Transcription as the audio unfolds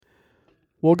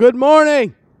Well, good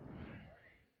morning.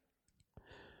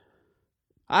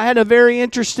 I had a very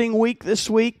interesting week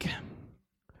this week.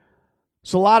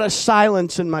 There's a lot of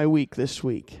silence in my week this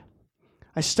week.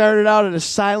 I started out at a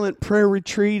silent prayer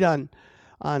retreat on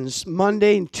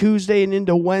Monday and Tuesday and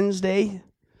into Wednesday.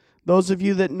 Those of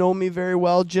you that know me very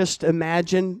well, just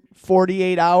imagine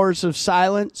 48 hours of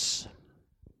silence.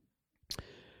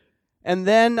 And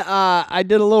then I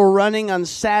did a little running on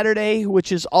Saturday,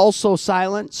 which is also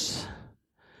silence.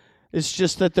 It's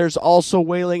just that there's also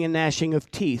wailing and gnashing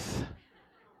of teeth.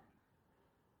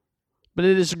 But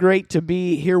it is great to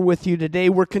be here with you today.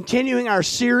 We're continuing our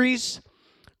series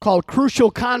called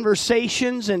Crucial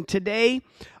Conversations, and today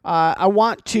I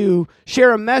want to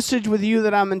share a message with you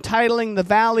that I'm entitling The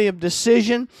Valley of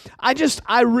Decision.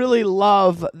 I really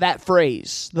love that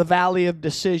phrase, the Valley of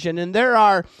Decision. And there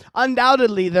are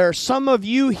some of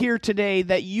you here today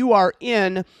that you are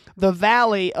in the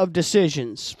Valley of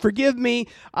Decisions. Forgive me,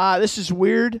 this is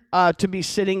weird to be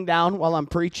sitting down while I'm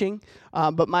preaching.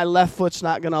 But my left foot's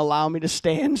not going to allow me to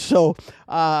stand, so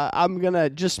I'm going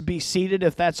to just be seated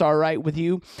if that's all right with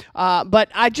you. But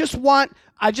I just want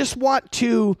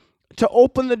to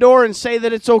open the door and say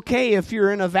that it's okay if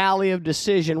you're in a valley of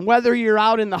decision. Whether you're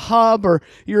out in the hub or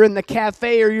you're in the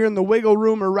cafe or you're in the wiggle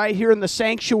room or right here in the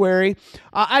sanctuary.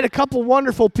 I had a couple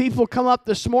wonderful people come up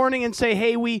this morning and say,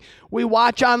 hey, we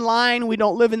watch online. We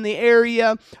don't live in the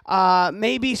area.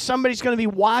 Maybe somebody's going to be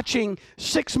watching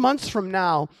 6 months from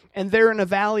now and they're in a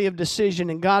valley of decision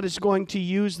and God is going to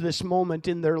use this moment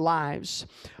in their lives.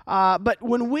 But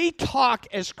when we talk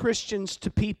as Christians to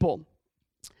people,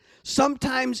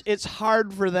 sometimes it's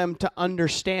hard for them to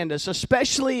understand us,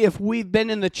 especially if we've been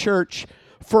in the church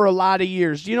for a lot of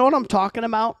years. Do you know what I'm talking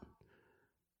about?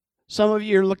 Some of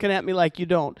you are looking at me like you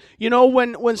don't. You know,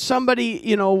 when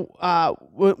somebody,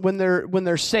 when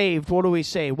they're saved, what do we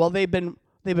say? Well, they've been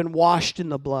washed in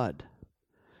the blood.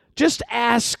 Just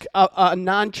ask a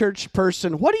non-church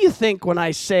person, what do you think when I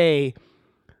say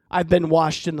I've been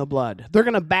washed in the blood? They're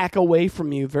going to back away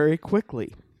from you very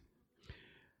quickly.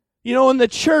 You know, in the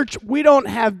church, we don't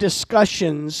have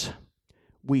discussions,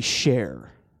 we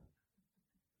share.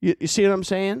 You see what I'm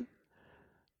saying?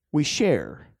 We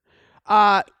share.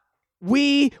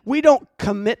 We don't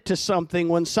commit to something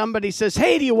when somebody says,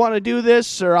 hey, do you want to do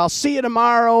this? Or I'll see you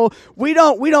tomorrow. We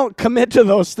don't commit to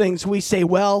those things. We say,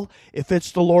 well, if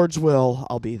it's the Lord's will,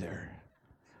 I'll be there.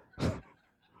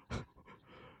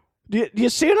 Do you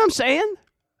see what I'm saying?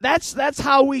 That's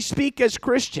how we speak as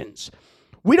Christians.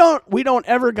 We don't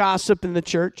ever gossip in the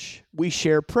church. We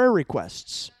share prayer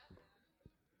requests.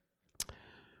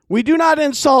 We do not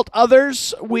insult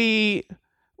others. We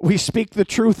speak the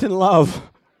truth in love.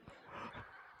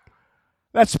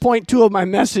 That's point 2 of my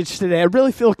message today. I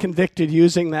really feel convicted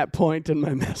using that point in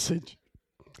my message.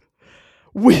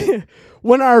 When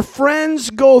our friends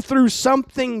go through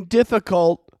something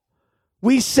difficult,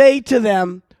 we say to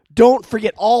them, don't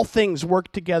forget all things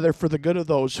work together for the good of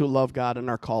those who love God and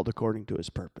are called according to His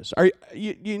purpose.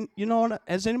 You know what?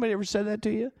 Has anybody ever said that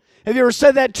to you? Have you ever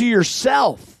said that to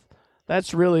yourself?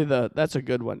 That's a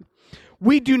good one.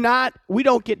 We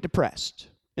don't get depressed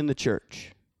in the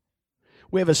church.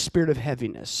 We have a spirit of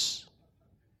heaviness.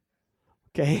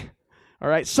 Okay? All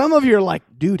right? Some of you are like,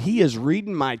 dude, he is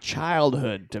reading my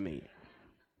childhood to me.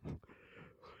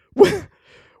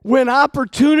 When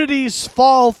opportunities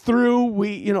fall through,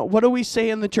 what do we say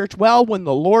in the church? Well, when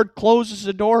the Lord closes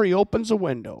a door, He opens a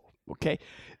window. Okay?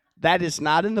 That is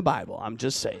not in the Bible. I'm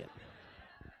just saying.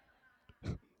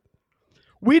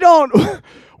 We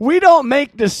don't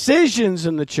make decisions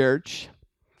in the church.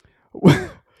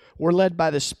 We're led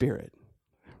by the Spirit.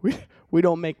 We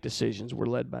don't make decisions. We're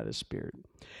led by the Spirit.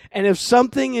 And if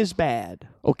something is bad,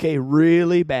 okay,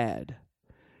 really bad,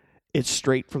 it's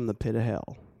straight from the pit of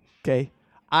hell. Okay?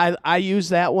 I use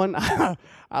that one.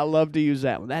 I love to use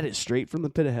that one. That is straight from the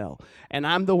pit of hell. And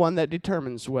I'm the one that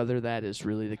determines whether that is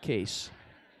really the case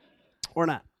or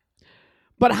not.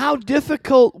 But how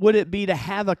difficult would it be to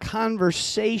have a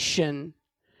conversation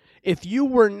if you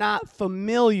were not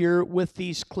familiar with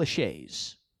these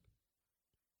cliches?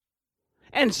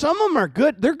 And some of them are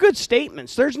good. They're good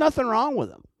statements. There's nothing wrong with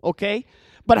them, okay?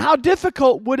 But how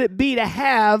difficult would it be to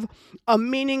have a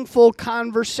meaningful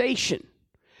conversation?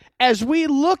 As we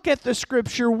look at the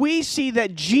Scripture, we see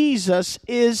that Jesus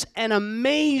is an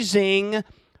amazing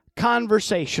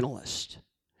conversationalist.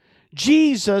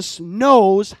 Jesus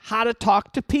knows how to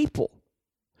talk to people.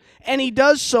 And He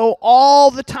does so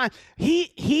all the time.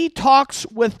 He talks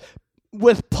with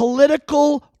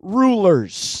political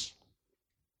rulers.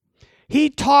 He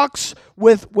talks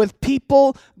with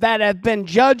people that have been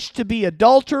judged to be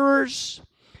adulterers.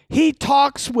 He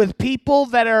talks with people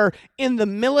that are in the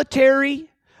military,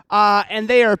 and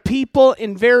they are people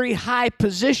in very high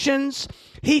positions.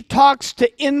 He talks to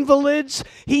invalids.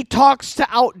 He talks to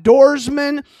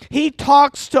outdoorsmen. He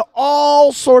talks to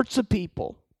all sorts of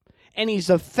people. And he's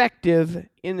effective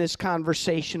in this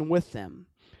conversation with them.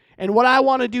 And what I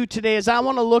want to do today is I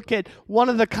want to look at one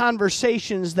of the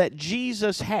conversations that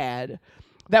Jesus had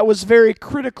that was very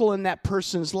critical in that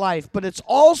person's life, but it's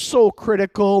also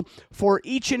critical for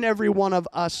each and every one of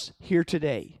us here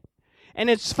today. And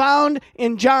it's found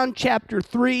in John chapter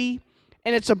 3,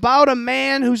 and it's about a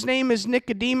man whose name is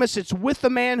Nicodemus. It's with a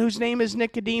man whose name is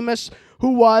Nicodemus,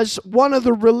 who was one of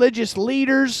the religious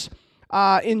leaders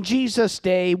in Jesus'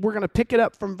 day. We're going to pick it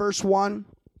up from verse 1.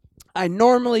 I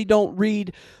normally don't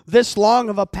read this long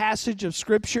of a passage of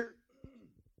Scripture,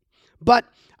 but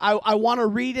I want to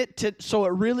read it so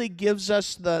it really gives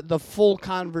us the full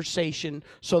conversation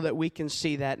so that we can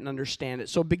see that and understand it.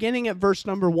 So beginning at verse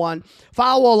number 1,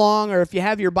 follow along, or if you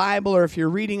have your Bible or if you're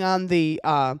reading on the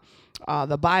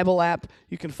Bible app,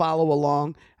 you can follow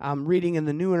along. I'm reading in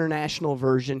the New International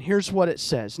Version. Here's what it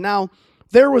says. Now,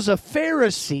 there was a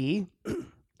Pharisee,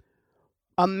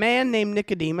 a man named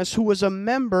Nicodemus, who was a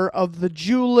member of the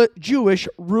Jewish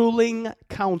ruling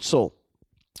council.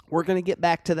 We're going to get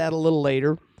back to that a little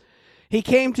later. He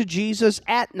came to Jesus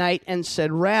at night and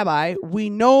said, "Rabbi, we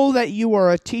know that you are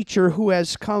a teacher who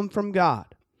has come from God,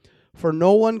 for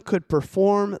no one could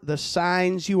perform the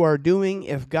signs you are doing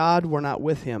if God were not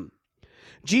with him."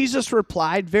 Jesus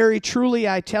replied, "Very truly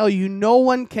I tell you, no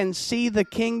one can see the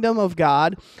kingdom of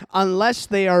God unless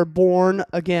they are born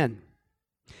again."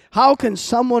 "How can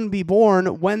someone be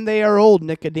born when they are old?"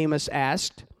 Nicodemus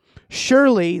asked.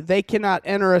 "Surely they cannot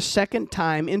enter a second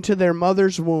time into their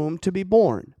mother's womb to be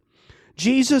born."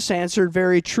 Jesus answered,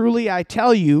 "Very truly I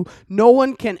tell you, no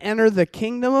one can enter the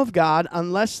kingdom of God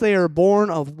unless they are born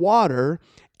of water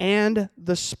and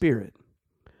the Spirit.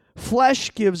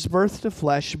 Flesh gives birth to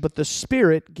flesh, but the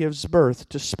Spirit gives birth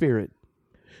to spirit.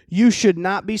 You should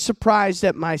not be surprised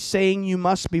at my saying you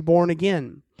must be born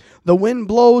again. The wind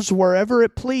blows wherever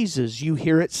it pleases. You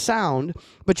hear its sound,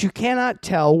 but you cannot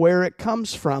tell where it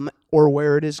comes from or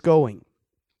where it is going.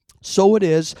 So it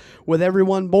is with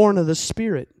everyone born of the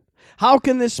Spirit." "How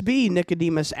can this be?"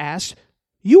 Nicodemus asked.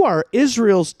 "You are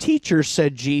Israel's teacher,"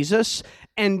 said Jesus,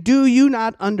 "and do you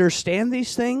not understand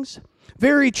these things?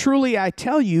 Very truly I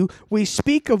tell you, we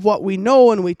speak of what we know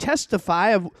and we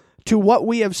testify to what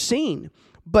we have seen.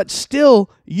 But still,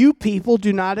 you people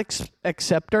do not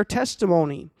accept our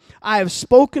testimony. I have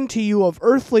spoken to you of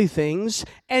earthly things,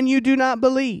 and you do not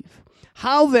believe.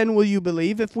 How then will you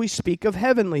believe if we speak of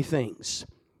heavenly things?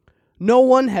 No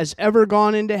one has ever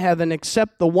gone into heaven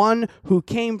except the one who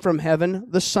came from heaven,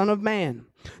 the Son of Man.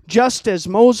 Just as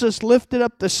Moses lifted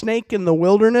up the snake in the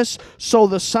wilderness, so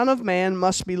the Son of Man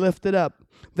must be lifted up,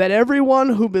 that everyone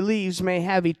who believes may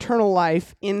have eternal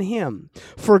life in him.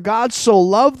 For God so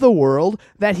loved the world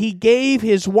that he gave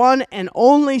his one and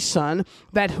only Son,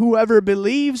 that whoever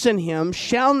believes in him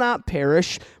shall not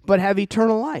perish, but have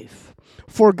eternal life.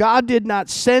 For God did not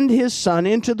send his Son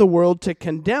into the world to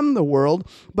condemn the world,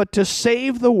 but to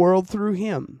save the world through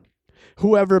him.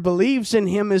 Whoever believes in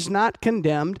him is not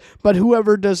condemned, but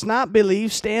whoever does not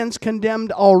believe stands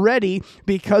condemned already,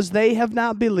 because they have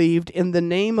not believed in the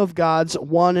name of God's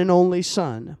one and only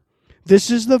Son.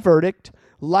 This is the verdict.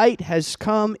 Light has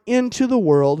come into the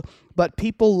world, but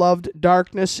people loved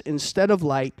darkness instead of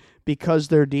light, because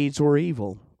their deeds were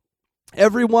evil.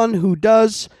 Everyone who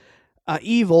does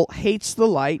evil hates the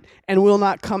light and will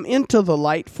not come into the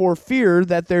light for fear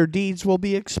that their deeds will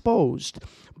be exposed.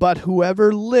 But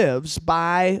whoever lives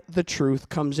by the truth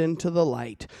comes into the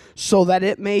light, so that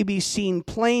it may be seen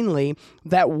plainly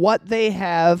that what they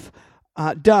have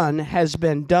done has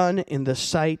been done in the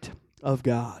sight of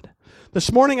God.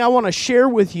 This morning I want to share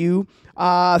with you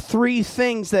three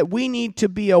things that we need to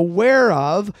be aware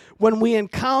of when we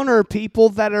encounter people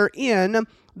that are in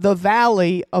the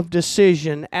valley of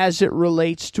decision as it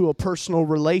relates to a personal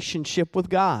relationship with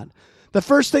God. The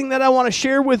first thing that I want to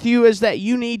share with you is that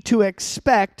you need to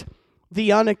expect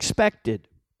the unexpected.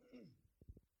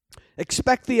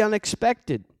 Expect the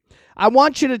unexpected. I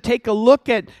want you to take a look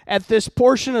at this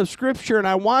portion of Scripture, and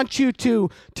I want you to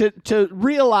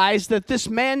realize that this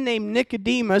man named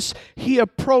Nicodemus, he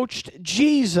approached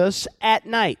Jesus at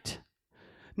night.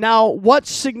 Now,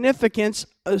 what's significant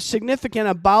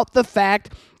about the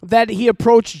fact that he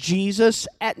approached Jesus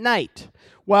at night?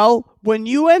 Well, when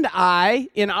you and I,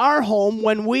 in our home,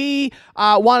 when we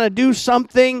want to do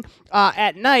something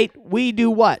at night, we do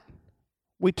what?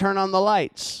 We turn on the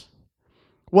lights.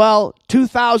 Well,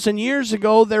 2,000 years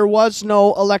ago, there was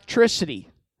no electricity.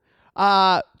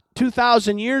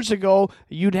 2,000 years ago,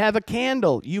 you'd have a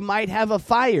candle. You might have a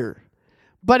fire.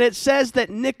 But it says that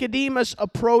Nicodemus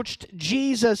approached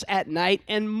Jesus at night,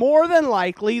 and more than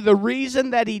likely, the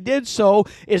reason that he did so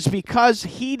is because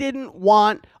he didn't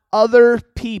want other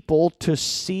people to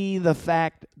see the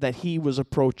fact that he was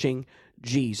approaching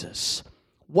Jesus.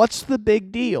 What's the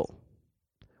big deal?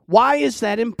 Why is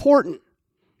that important?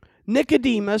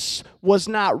 Nicodemus was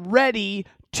not ready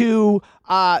to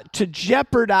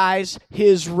jeopardize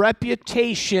his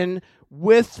reputation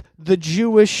with the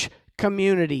Jewish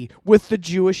community, with the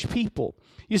Jewish people.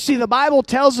 You see, the Bible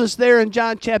tells us there in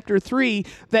John chapter 3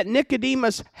 that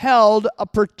Nicodemus held a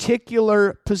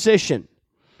particular position.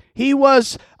 He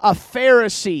was a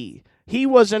Pharisee. He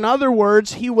was, in other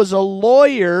words, he was a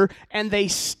lawyer, and they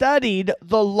studied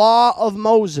the law of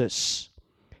Moses.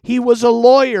 He was a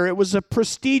lawyer. It was a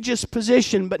prestigious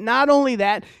position. But not only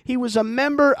that, he was a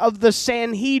member of the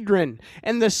Sanhedrin.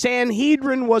 And the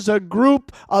Sanhedrin was a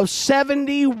group of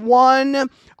 71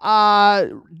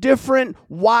 different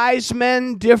wise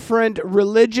men, different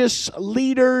religious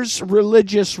leaders,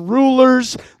 religious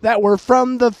rulers that were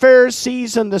from the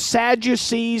Pharisees and the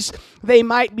Sadducees. They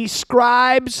might be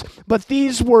scribes, but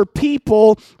these were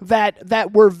people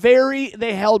that were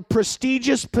they held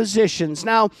prestigious positions.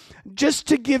 Now, just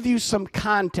to give you some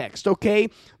context, okay,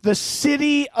 the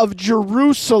city of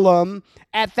Jerusalem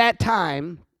at that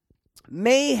time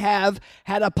may have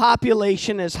had a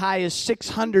population as high as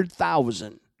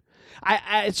 600,000.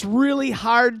 It's really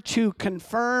hard to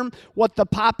confirm what the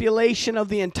population of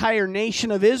the entire nation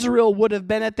of Israel would have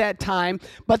been at that time,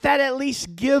 but that at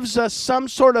least gives us some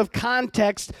sort of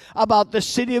context about the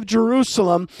city of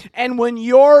Jerusalem. And when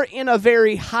you're in a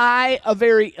very high, a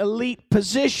very elite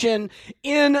position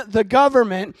in the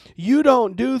government, you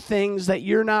don't do things that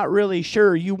you're not really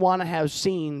sure you want to have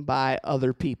seen by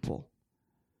other people.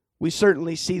 We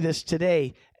certainly see this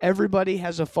today. Everybody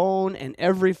has a phone, and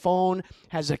every phone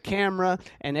has a camera,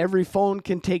 and every phone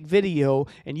can take video,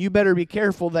 and you better be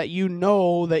careful that you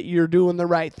know that you're doing the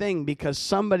right thing, because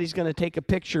somebody's going to take a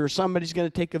picture or somebody's going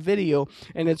to take a video,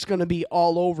 and it's going to be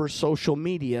all over social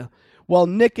media. Well,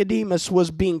 Nicodemus was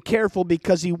being careful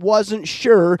because he wasn't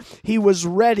sure he was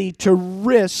ready to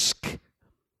risk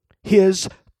his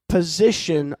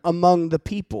position among the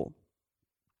people.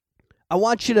 I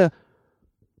want you to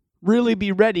really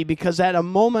be ready, because at a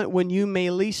moment when you may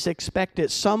least expect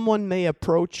it, someone may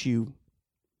approach you.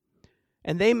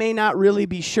 And they may not really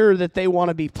be sure that they want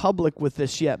to be public with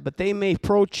this yet, but they may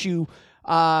approach you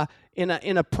in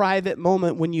a private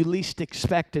moment when you least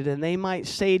expect it. And they might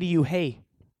say to you, hey,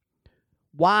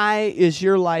 why is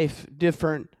your life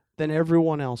different than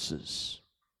everyone else's?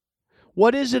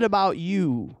 What is it about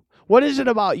you? What is it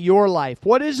about your life?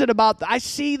 What is it about, I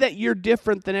see that you're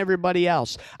different than everybody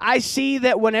else. I see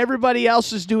that when everybody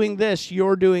else is doing this,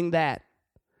 you're doing that.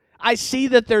 I see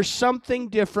that there's something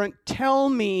different. Tell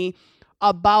me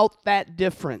about that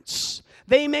difference.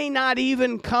 They may not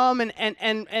even come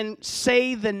and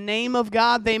say the name of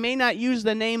God. They may not use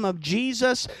the name of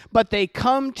Jesus, but they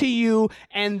come to you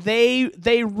and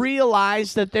they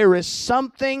realize that there is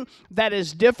something that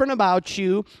is different about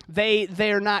you.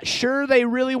 They're not sure they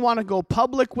really want to go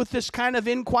public with this kind of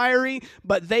inquiry,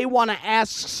 but they want to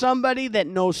ask somebody that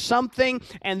knows something,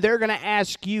 and they're going to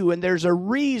ask you, and there's a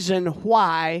reason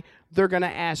why they're going to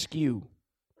ask you.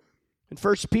 In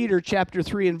 1 Peter chapter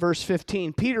 3 and verse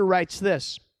 15, Peter writes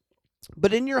this,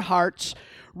 "But in your hearts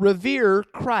revere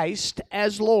Christ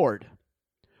as Lord.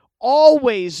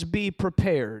 Always be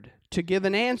prepared to give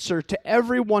an answer to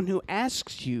everyone who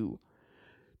asks you,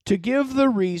 to give the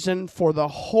reason for the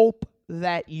hope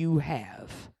that you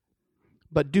have.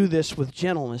 But do this with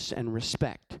gentleness and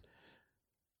respect."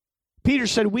 Peter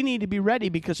said we need to be ready,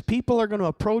 because people are going to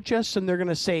approach us and they're going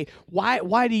to say,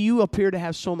 why do you appear to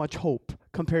have so much hope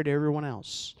compared to everyone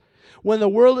else? When the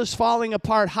world is falling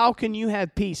apart, how can you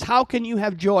have peace? How can you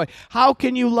have joy? How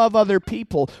can you love other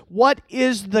people? What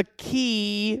is the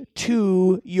key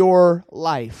to your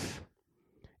life?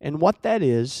 And what that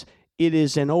is, it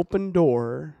is an open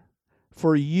door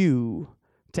for you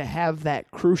to have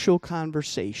that crucial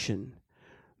conversation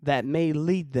that may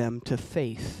lead them to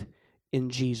faith in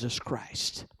Jesus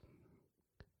Christ.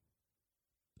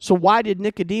 So why did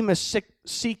Nicodemus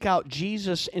seek out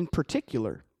Jesus in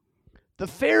particular? The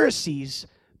Pharisees,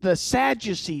 the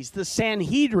Sadducees, the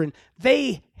Sanhedrin,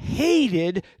 they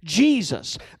hated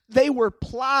Jesus. They were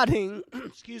plotting,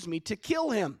 to kill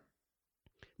him.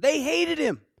 They hated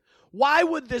him. Why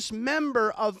would this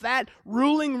member of that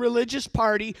ruling religious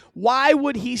party, why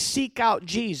would he seek out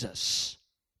Jesus?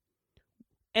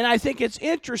 And I think it's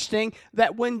interesting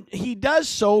that when he does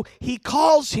so, he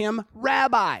calls him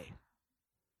rabbi.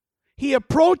 he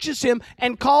approaches him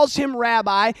and calls him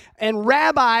rabbi. And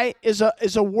rabbi is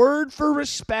a word for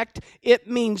respect. It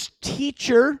means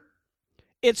teacher.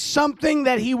 It's something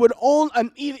that he would own.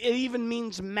 It even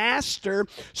means master.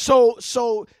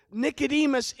 So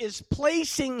Nicodemus is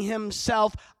placing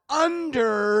himself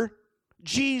under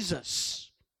Jesus.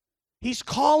 He's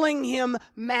calling him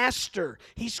master.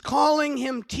 He's calling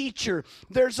him teacher.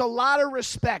 There's a lot of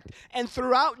respect. And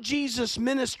throughout Jesus'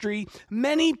 ministry,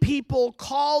 many people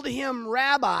called him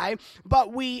rabbi,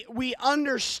 but we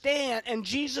understand, and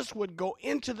Jesus would go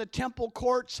into the temple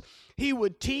courts, he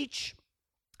would teach,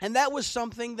 and that was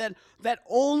something that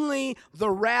only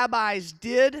the rabbis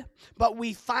did, but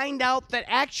we find out that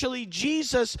actually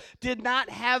Jesus did not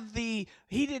have the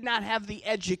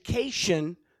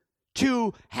education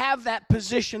to have that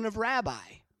position of rabbi.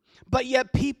 But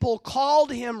yet people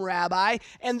called him rabbi,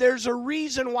 and there's a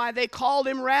reason why they called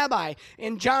him rabbi.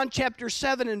 In John chapter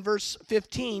 7 and verse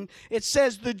 15, it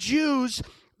says, the Jews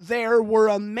there were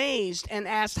amazed and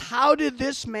asked, how did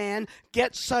this man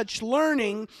get such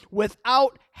learning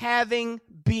without having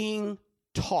been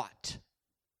taught?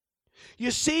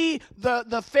 You see,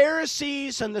 the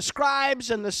Pharisees and the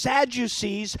scribes and the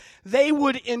Sadducees, they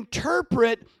would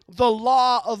interpret the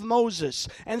law of Moses.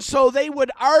 And so they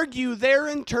would argue their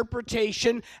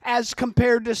interpretation as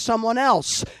compared to someone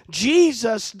else.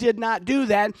 Jesus did not do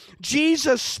that.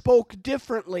 Jesus spoke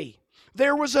differently.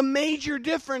 There was a major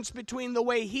difference between the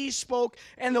way he spoke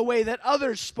and the way that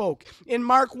others spoke. In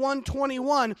Mark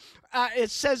 1:21,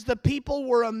 it says the people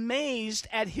were amazed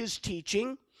at his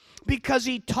teaching, because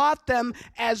he taught them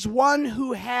as one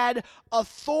who had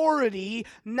authority,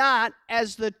 not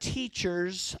as the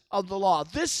teachers of the law.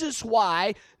 This is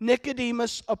why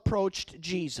Nicodemus approached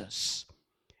Jesus.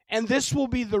 And this will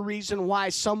be the reason why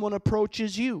someone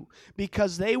approaches you,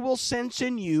 because they will sense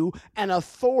in you an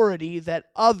authority that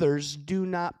others do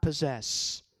not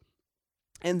possess.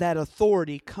 And that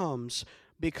authority comes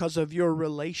because of your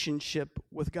relationship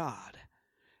with God.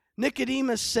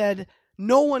 Nicodemus said,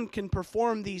 no one can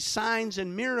perform these signs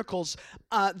and miracles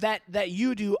that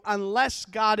you do unless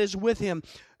God is with him.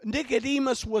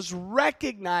 Nicodemus was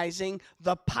recognizing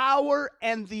the power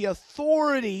and the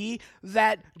authority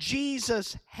that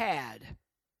Jesus had.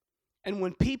 And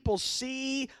when people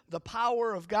see the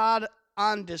power of God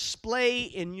on display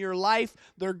in your life,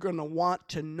 they're going to want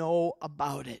to know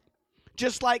about it.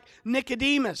 Just like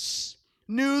Nicodemus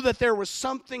knew that there was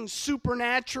something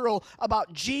supernatural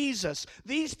about Jesus.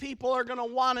 These people are going to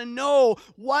want to know,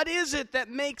 what is it that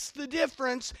makes the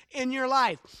difference in your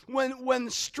life? When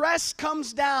stress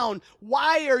comes down,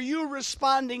 why are you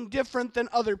responding different than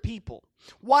other people?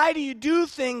 Why do you do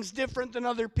things different than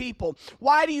other people?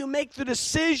 Why do you make the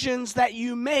decisions that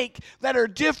you make that are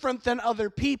different than other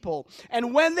people?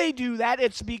 And when they do that,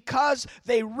 it's because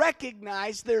they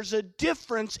recognize there's a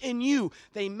difference in you.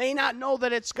 They may not know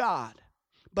that it's God,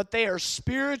 but they are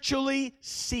spiritually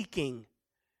seeking.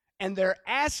 And they're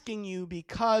asking you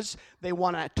because they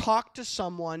want to talk to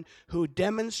someone who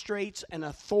demonstrates an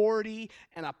authority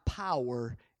and a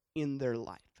power in their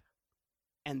life.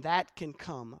 And that can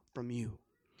come from you.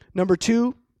 Number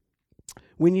 2,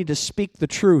 we need to speak the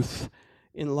truth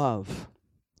in love.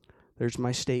 There's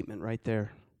my statement right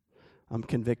there. I'm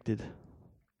convicted.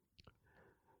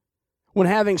 When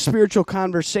having spiritual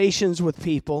conversations with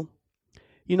people,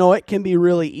 you know, it can be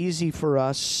really easy for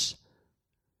us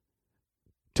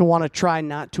to want to try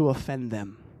not to offend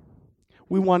them.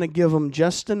 We want to give them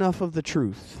just enough of the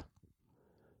truth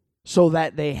so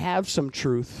that they have some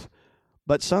truth,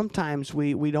 but sometimes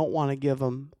we don't want to give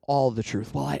them all the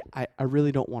truth. Well, I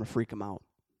really don't want to freak them out.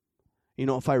 You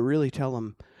know, if I really tell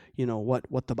them, you know,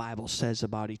 what the Bible says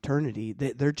about eternity,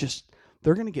 they're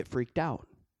going to get freaked out.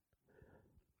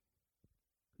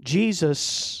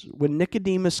 Jesus, when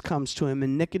Nicodemus comes to him,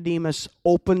 and Nicodemus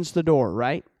opens the door,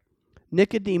 right?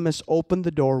 Nicodemus opened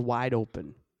the door wide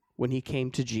open when he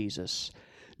came to Jesus.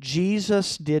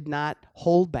 Jesus did not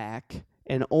hold back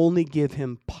and only give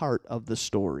him part of the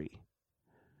story.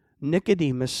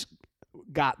 Nicodemus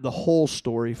got the whole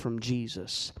story from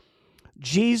Jesus.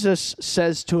 Jesus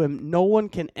says to him, no one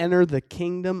can enter the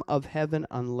kingdom of heaven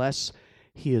unless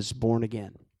he is born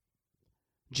again.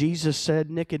 Jesus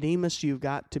said, Nicodemus, you've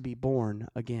got to be born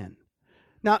again.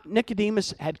 Now,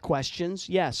 Nicodemus had questions,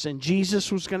 yes, and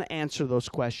Jesus was going to answer those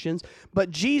questions.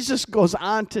 But Jesus goes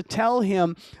on to tell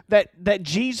him that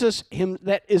Jesus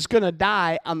that is going to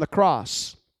die on the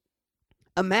cross.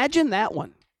 Imagine that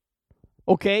one.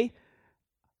 Okay,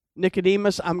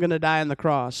 Nicodemus, I'm going to die on the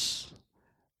cross.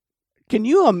 Can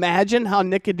you imagine how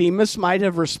Nicodemus might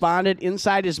have responded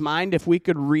inside his mind if we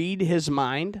could read his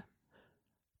mind?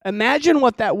 Imagine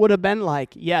what that would have been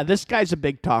like. Yeah, this guy's a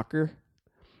big talker.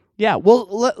 Yeah, well,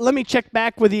 let me check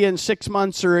back with you in 6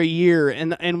 months or a year,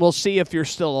 and we'll see if you're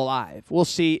still alive. We'll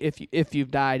see if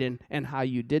you've died and how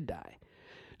you did die.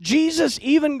 Jesus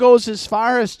even goes as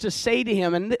far as to say to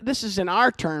him, and this is in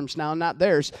our terms now, not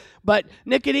theirs, but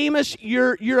Nicodemus,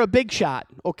 you're a big shot,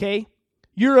 okay?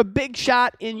 You're a big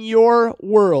shot in your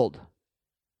world.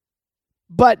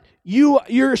 But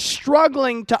you're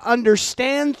struggling to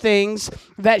understand things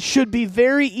that should be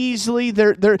very easily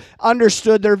they're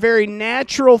understood. They're very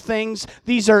natural things.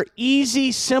 These are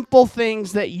easy, simple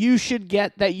things that you should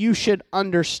get, that you should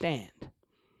understand.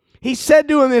 He said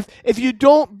to him, if you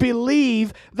don't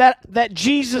believe that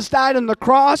Jesus died on the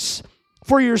cross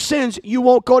for your sins, you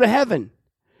won't go to heaven.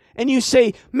 And you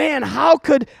say, man, how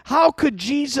could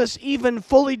Jesus even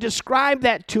fully describe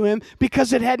that to him?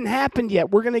 Because it hadn't happened yet.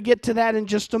 We're going to get to that in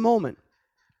just a moment.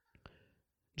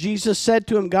 Jesus said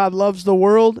to him, God loves the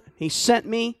world. He sent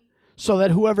me so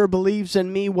that whoever believes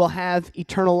in me will have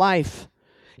eternal life.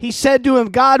 He said to him,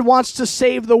 God wants to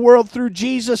save the world through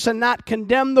Jesus and not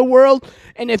condemn the world.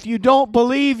 And if you don't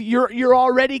believe, you're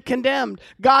already condemned.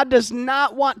 God does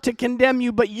not want to condemn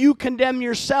you, but you condemn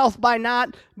yourself by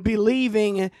not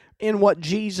believing in what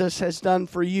Jesus has done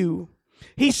for you.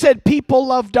 He said, people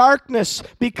love darkness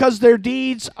because their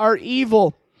deeds are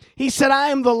evil. He said, I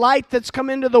am the light that's come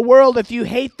into the world. If you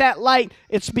hate that light,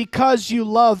 it's because you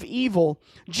love evil.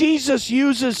 Jesus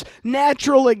uses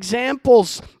natural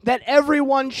examples that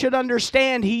everyone should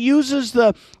understand. He uses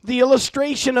the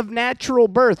illustration of natural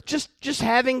birth, just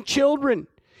having children.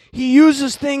 He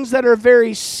uses things that are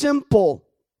very simple.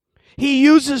 He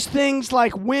uses things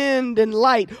like wind and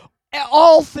light,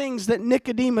 all things that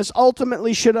Nicodemus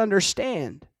ultimately should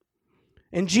understand.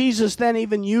 And Jesus then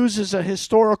even uses a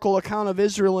historical account of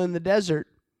Israel in the desert.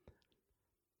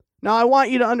 Now, I want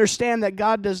you to understand that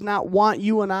God does not want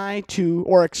you and I to,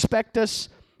 or expect us,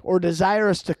 or desire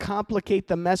us to complicate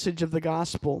the message of the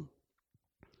gospel.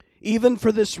 Even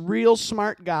for this real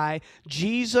smart guy,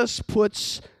 Jesus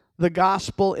puts the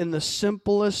gospel in the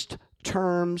simplest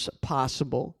terms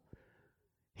possible.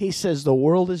 He says, the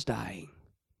world is dying.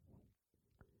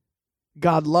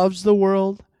 God loves the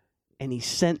world, and He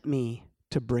sent me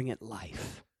to bring it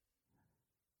life.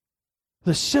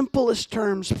 The simplest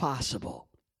terms possible.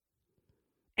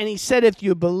 And He said, if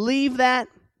you believe that,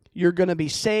 you're going to be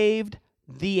saved.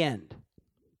 The end.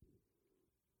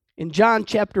 In John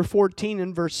chapter 14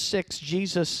 and verse 6,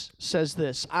 Jesus says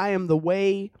this, I am the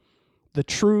way, the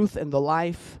truth, and the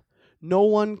life. No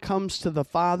one comes to the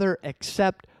Father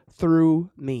except through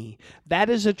me. That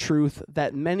is a truth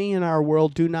that many in our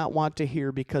world do not want to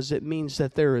hear, because it means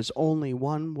that there is only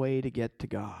one way to get to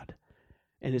God,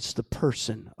 and it's the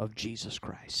person of Jesus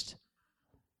Christ.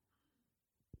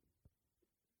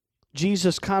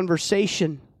 Jesus'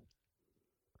 conversation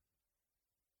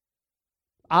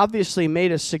obviously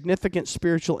made a significant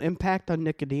spiritual impact on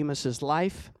Nicodemus'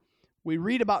 life. We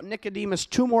read about Nicodemus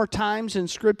 2 more times in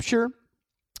Scripture.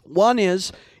 One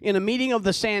is in a meeting of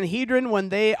the Sanhedrin when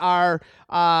they are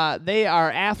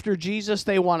after Jesus.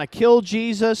 They want to kill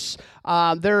Jesus.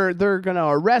 They're going to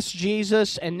arrest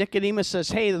Jesus, and Nicodemus says,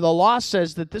 hey, the law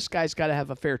says that this guy's got to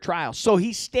have a fair trial. So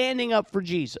he's standing up for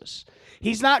Jesus.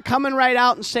 He's not coming right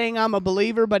out and saying, I'm a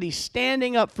believer, but he's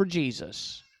standing up for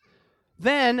Jesus.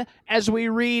 Then, as we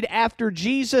read, after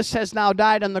Jesus has now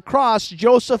died on the cross,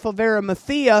 Joseph of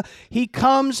Arimathea, he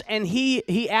comes and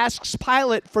he asks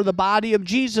Pilate for the body of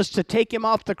Jesus to take him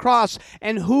off the cross.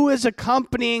 And who is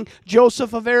accompanying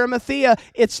Joseph of Arimathea?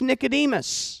 It's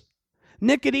Nicodemus.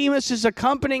 Nicodemus is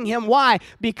accompanying him. Why?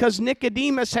 Because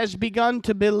Nicodemus has begun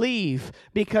to believe.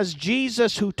 Because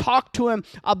Jesus, who talked to him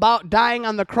about dying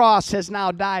on the cross, has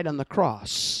now died on the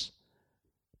cross.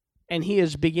 And he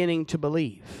is beginning to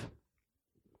believe.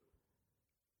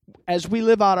 As we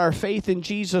live out our faith in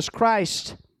Jesus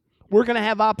Christ, we're going to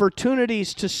have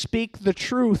opportunities to speak the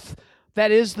truth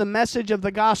that is the message of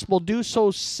the gospel. Do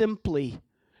so simply.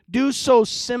 Do so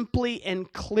simply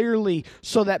and clearly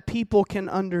so that people can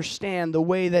understand the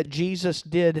way that Jesus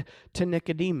did to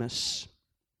Nicodemus.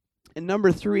 And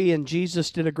number 3, and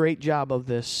Jesus did a great job of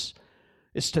this,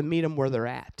 is to meet them where they're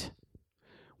at.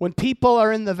 When people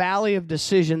are in the valley of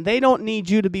decision, they don't need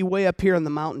you to be way up here on the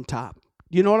mountaintop.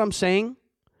 You know what I'm saying?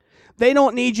 They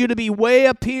don't need you to be way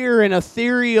up here and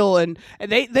ethereal, and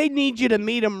they need you to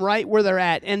meet them right where they're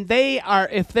at. And they are,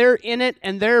 if they're in it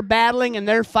and they're battling and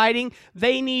they're fighting,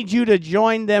 they need you to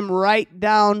join them right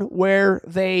down where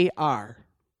they are.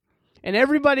 And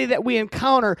everybody that we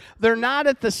encounter, they're not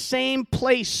at the same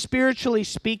place spiritually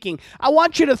speaking. I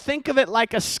want you to think of it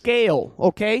like a scale,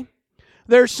 okay?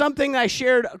 There's something I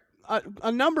shared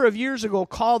a number of years ago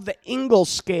called the Ingle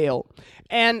scale,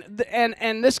 and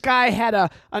this guy had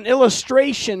an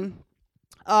illustration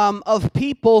of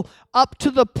people up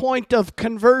to the point of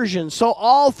conversion. So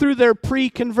all through their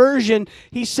pre-conversion,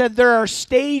 he said there are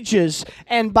stages,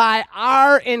 and by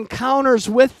our encounters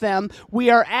with them, we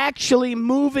are actually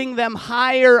moving them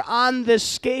higher on this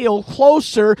scale,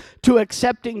 closer to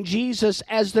accepting Jesus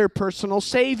as their personal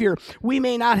Savior. We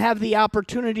may not have the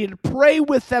opportunity to pray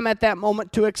with them at that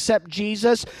moment to accept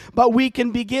Jesus, but we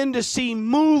can begin to see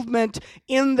movement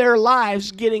in their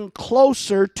lives getting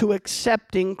closer to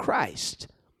accepting Christ.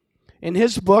 In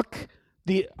his book,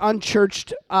 The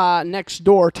Unchurched Next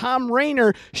Door, Thom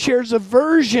Rainer shares a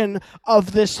version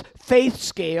of this faith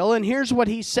scale, and here's what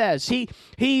he says.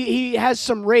 He has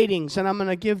some ratings, and I'm going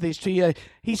to give these to you.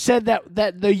 He said that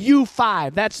the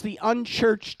U5, that's the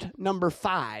unchurched number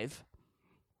 5,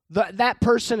 that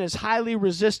person is highly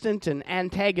resistant and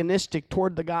antagonistic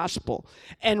toward the gospel.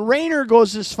 And Rainer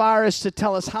goes as far as to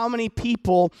tell us how many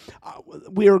people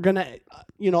we are going to,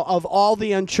 of all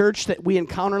the unchurched that we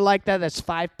encounter like that, that's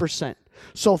 5%.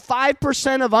 So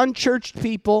 5% of unchurched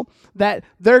people, that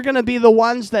they're going to be the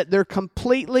ones that they're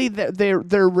completely,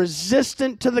 they're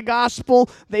resistant to the gospel,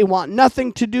 they want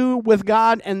nothing to do with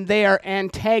God, and they are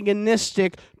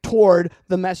antagonistic toward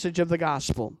the message of the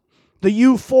gospel. The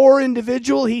U4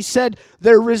 individual, he said,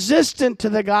 they're resistant to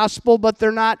the gospel, but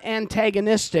they're not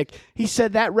antagonistic. He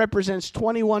said that represents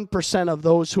 21% of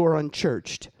those who are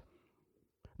unchurched.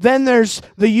 Then there's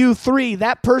the U3.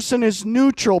 That person is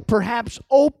neutral, perhaps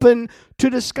open to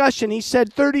discussion. He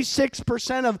said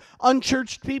 36% of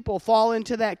unchurched people fall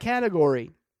into that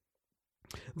category.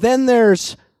 Then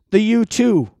there's the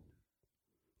U2,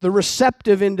 the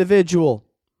receptive individual.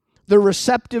 They're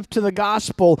receptive to the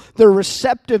gospel. They're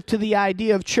receptive to the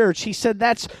idea of church. He said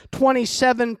that's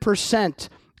 27%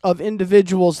 of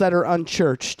individuals that are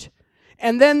unchurched.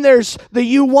 And then there's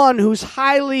the U1 who's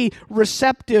highly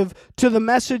receptive to the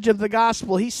message of the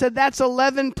gospel. He said that's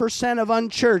 11% of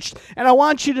unchurched. And I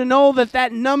want you to know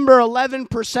that number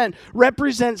 11%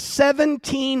 represents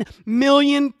 17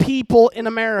 million people in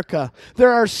America.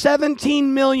 There are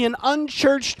 17 million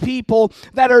unchurched people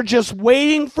that are just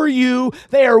waiting for you.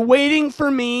 They are waiting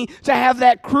for me to have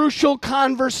that crucial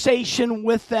conversation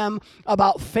with them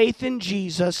about faith in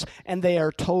Jesus, and they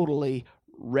are totally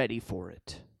ready for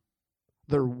it.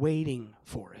 They're waiting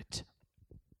for it.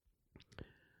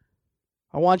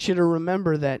 I want you to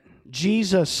remember that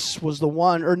Jesus was the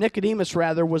one, or Nicodemus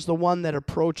rather, was the one that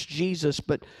approached Jesus,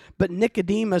 but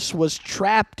Nicodemus was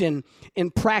trapped in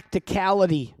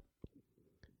practicality.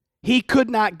 He could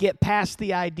not get past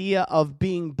the idea of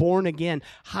being born again.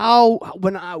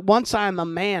 Once I'm a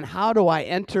man, how do I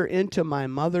enter into my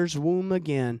mother's womb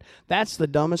again? That's the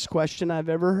dumbest question I've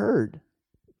ever heard.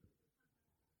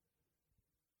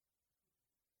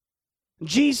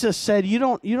 Jesus said, you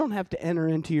don't have to enter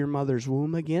into your mother's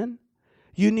womb again.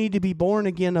 You need to be born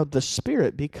again of the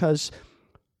Spirit, because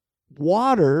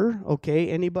water, okay,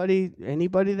 anybody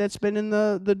that's been in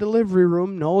the delivery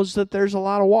room knows that there's a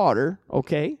lot of water,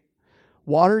 okay?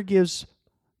 Water gives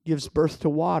birth to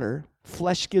water.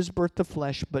 Flesh gives birth to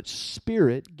flesh, but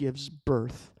Spirit gives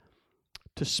birth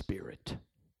to spirit.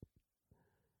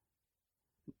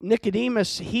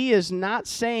 Nicodemus, he is not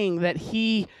saying that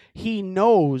he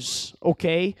knows,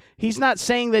 okay? He's not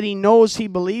saying that he knows he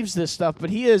believes this stuff, but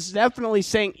he is definitely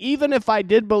saying, even if I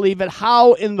did believe it,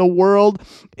 how in the world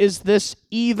is this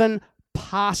even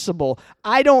possible?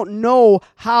 I don't know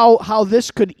how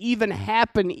this could even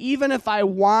happen, even if I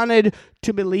wanted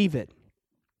to believe it.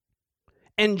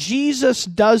 And Jesus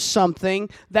does something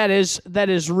that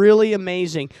is really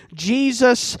amazing.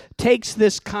 Jesus takes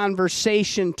this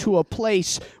conversation to a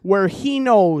place where he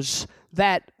knows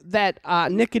that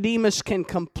Nicodemus can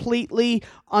completely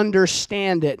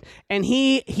understand it. And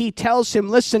he tells him,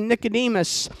 listen,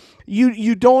 Nicodemus,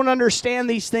 you don't understand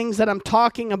these things that I'm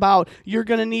talking about. You're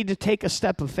going to need to take a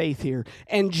step of faith here.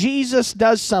 And Jesus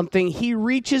does something. He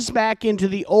reaches back into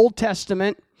the Old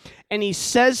Testament, and he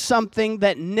says something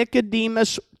that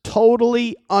Nicodemus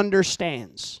totally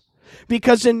understands.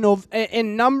 Because in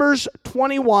Numbers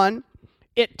 21,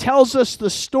 it tells us the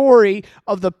story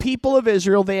of the people of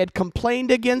Israel. They had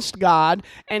complained against God,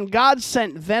 and God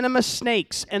sent venomous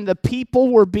snakes, and the people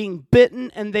were being bitten,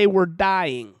 and they were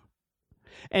dying.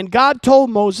 And God told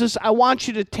Moses, I want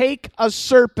you to take a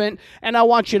serpent, and I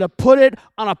want you to put it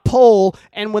on a pole,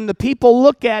 and when the people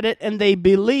look at it and they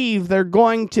believe, they're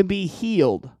going to be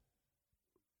healed.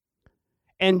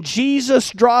 And Jesus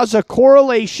draws a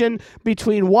correlation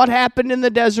between what happened in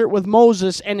the desert with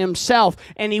Moses and himself.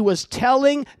 And he was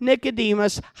telling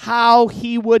Nicodemus how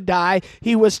he would die.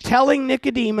 He was telling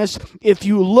Nicodemus, if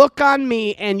you look on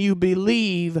me and you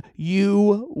believe,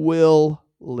 you will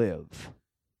live.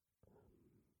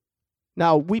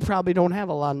 Now, we probably don't have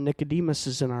a lot of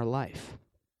Nicodemuses in our life.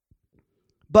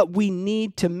 But we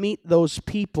need to meet those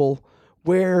people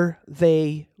where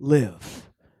they live.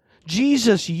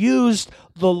 Jesus used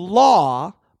the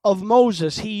law of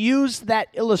Moses. He used that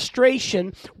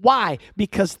illustration. Why?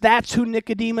 Because that's who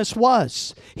Nicodemus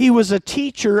was. He was a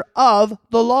teacher of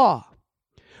the law.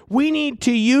 We need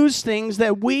to use things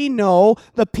that we know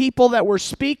the people that we're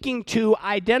speaking to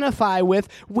identify with.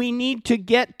 We need to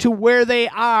get to where they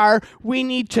are. We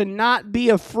need to not be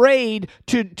afraid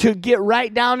to get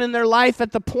right down in their life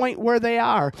at the point where they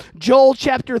are. Joel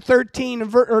chapter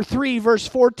 3 verse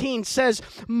 14 says,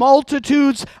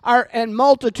 multitudes are in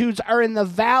the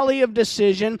valley of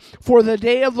decision, for the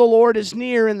day of the Lord is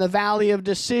near in the valley of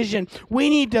decision. We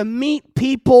need to meet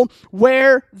people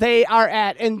where they are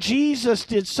at. And Jesus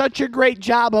did such a great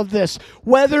job of this.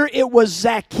 Whether it was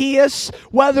Zacchaeus,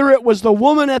 whether it was the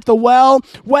woman at the well,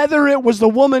 whether it was the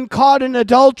woman caught in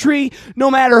adultery,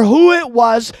 no matter who it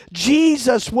was,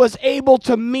 Jesus was able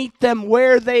to meet them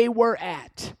where they were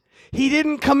at. He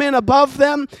didn't come in above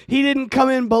them. He didn't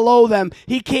come in below them.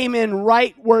 He came in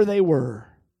right where they were.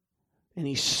 And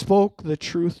he spoke the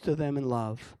truth to them in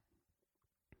love.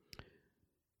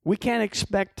 We can't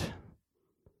expect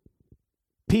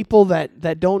people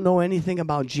that don't know anything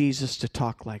about Jesus to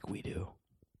talk like we do.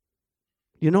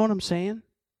 You know what I'm saying?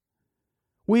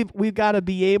 We've got to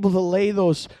be able to lay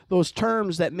those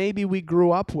terms that maybe we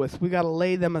grew up with. We've got to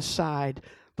lay them aside.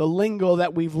 The lingo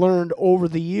that we've learned over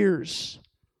the years.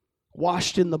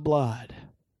 Washed in the blood.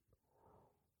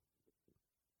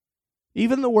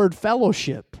 Even the word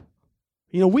fellowship.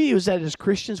 You know, we use that as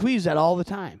Christians. We use that all the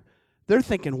time. They're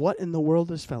thinking, what in the world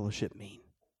does fellowship mean?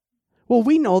 Well,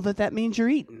 we know that means you're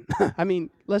eating. I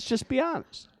mean, let's just be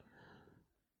honest.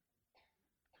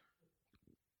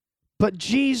 But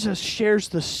Jesus shares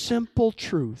the simple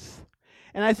truth.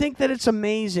 And I think that it's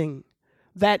amazing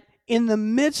that in the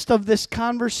midst of this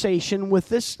conversation with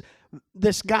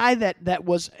this guy that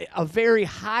was a very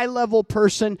high-level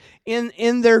person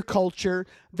in their culture,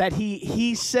 that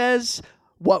he says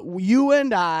what you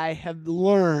and I have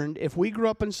learned if we grew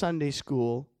up in Sunday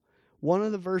school. One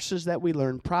of the verses that we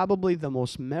learned, probably the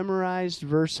most memorized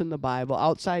verse in the Bible,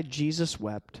 outside Jesus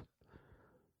wept,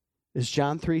 is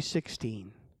John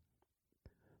 3:16.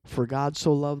 For God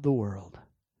so loved the world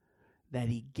that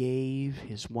he gave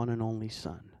his one and only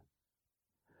Son,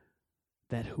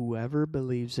 that whoever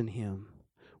believes in him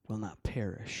will not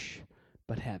perish,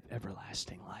 but have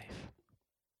everlasting life.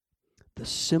 The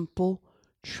simple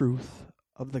truth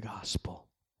of the gospel.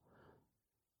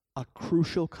 A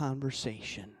crucial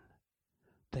conversation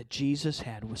that Jesus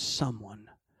had with someone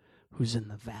who's in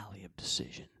the valley of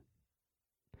decision.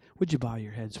 Would you bow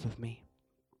your heads with me?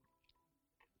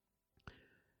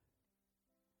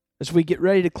 As we get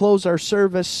ready to close our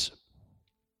service,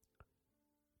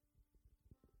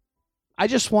 I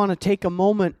just want to take a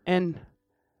moment and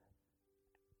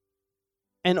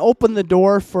open the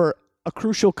door for a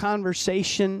crucial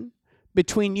conversation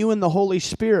between you and the Holy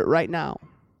Spirit right now.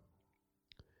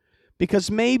 Because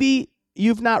maybe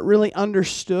you've not really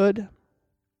understood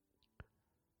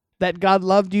that God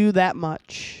loved you that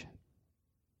much.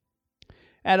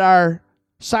 At our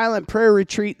silent prayer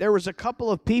retreat, there was a couple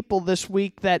of people this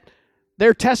week that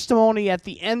their testimony at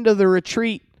the end of the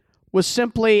retreat was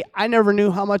simply, I never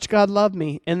knew how much God loved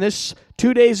me. And this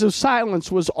 2 days of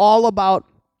silence was all about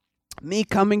me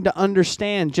coming to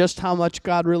understand just how much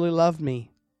God really loved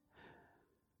me.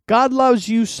 God loves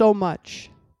you so much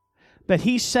that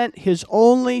he sent his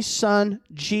only Son,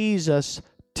 Jesus,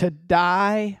 to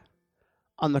die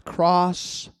on the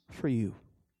cross for you.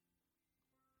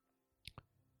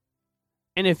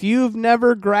 And if you've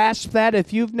never grasped that,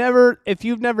 if you've never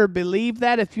believed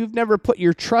that, if you've never put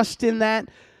your trust in that,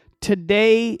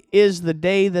 today is the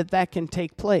day that can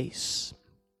take place.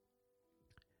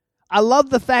 I love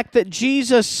the fact that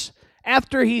Jesus,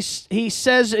 after he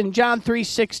says in John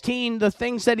 3:16 the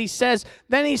things that he says,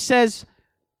 then he says,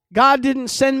 God didn't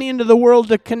send me into the world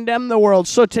to condemn the world.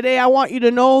 So today I want you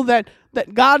to know that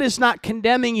God is not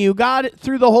condemning you. God,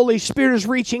 through the Holy Spirit, is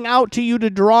reaching out to you to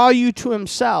draw you to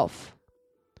himself.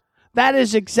 That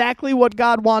is exactly what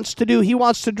God wants to do. He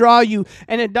wants to draw you.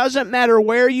 And it doesn't matter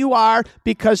where you are,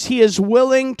 because he is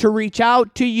willing to reach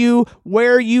out to you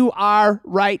where you are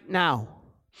right now.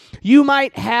 You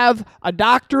might have a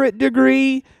doctorate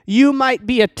degree. You might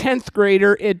be a 10th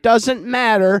grader. It doesn't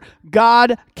matter.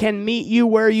 God can meet you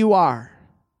where you are.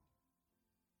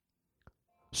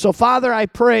 So, Father, I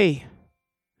pray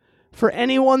for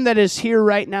anyone that is here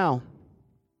right now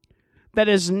that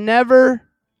has never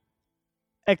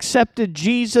accepted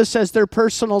Jesus as their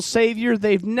personal Savior.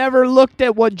 They've never looked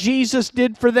at what Jesus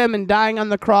did for them in dying on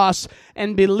the cross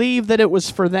and believed that it was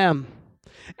for them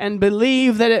and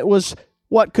believed that it was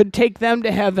what could take them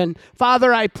to heaven.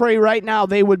 Father, I pray right now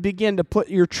they would begin to put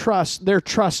their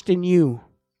trust in you.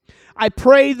 I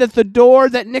pray that the door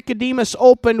that Nicodemus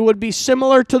opened would be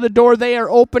similar to the door they are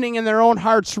opening in their own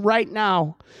hearts right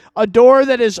now. A door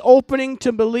that is opening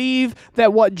to believe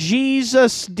that what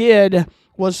Jesus did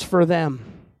was for them.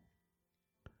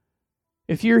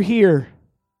 If you're here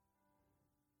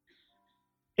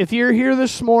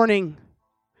this morning,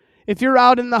 if you're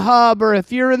out in the hub, or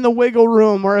if you're in the wiggle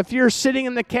room, or if you're sitting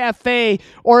in the cafe,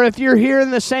 or if you're here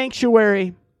in the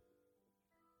sanctuary,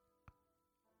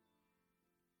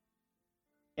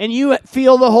 and you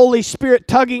feel the Holy Spirit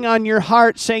tugging on your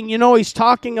heart saying, you know, He's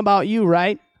talking about you,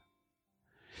 right?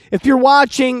 If you're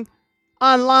watching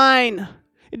online,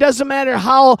 it doesn't matter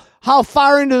how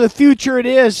far into the future it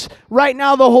is. Right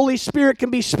now, the Holy Spirit can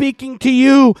be speaking to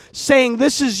you, saying,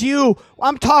 this is you.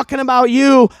 I'm talking about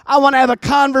you. I want to have a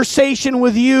conversation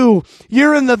with you.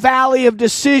 You're in the valley of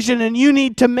decision, and you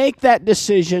need to make that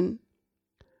decision.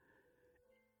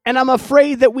 And I'm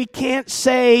afraid that we can't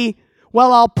say,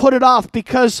 well, I'll put it off,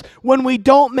 because when we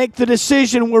don't make the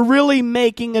decision, we're really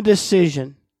making a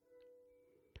decision.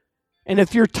 And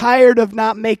if you're tired of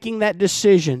not making that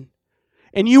decision,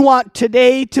 and you want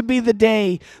today to be the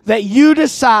day that you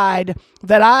decide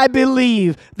that I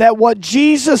believe that what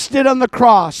Jesus did on the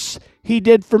cross, He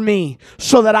did for me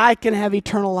so that I can have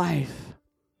eternal life.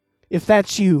 If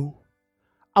that's you,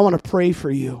 I want to pray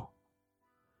for you.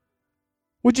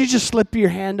 Would you just slip your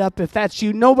hand up if that's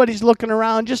you? Nobody's looking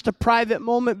around, just a private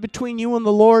moment between you and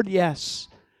the Lord? Yes.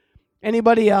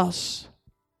 Anybody else?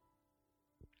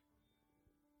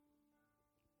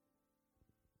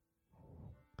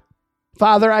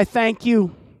 Father, I thank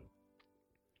you.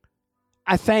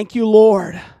 I thank you,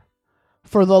 Lord,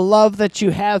 for the love that you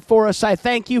have for us. I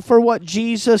thank you for what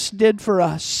Jesus did for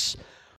us.